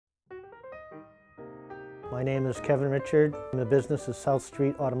My name is Kevin Richard. The business is South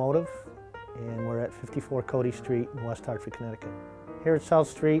Street Automotive, and we're at 54 Cody Street in West Hartford, Connecticut. Here at South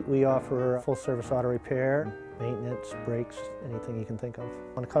Street, we offer full-service auto repair, maintenance, brakes, anything you can think of.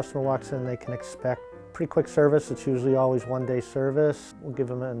 When a customer walks in, they can expect pretty quick service. It's usually always one-day service. We'll give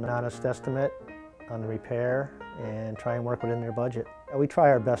them an honest estimate on the repair and try and work within their budget. We try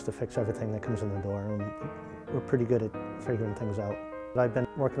our best to fix everything that comes in the door, and we're pretty good at figuring things out. I've been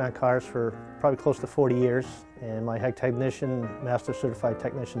working on cars for probably close to 40 years, and my head technician, Master Certified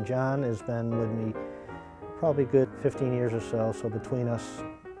Technician John, has been with me probably good 15 years or so. So between us,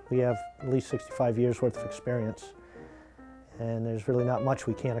 we have at least 65 years worth of experience, and there's really not much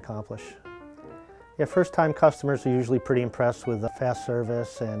we can't accomplish. Yeah, first-time customers are usually pretty impressed with the fast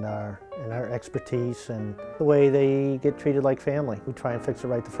service and our expertise and the way they get treated like family. We try and fix it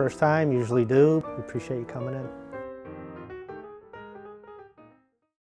right the first time, usually do. We appreciate you coming in.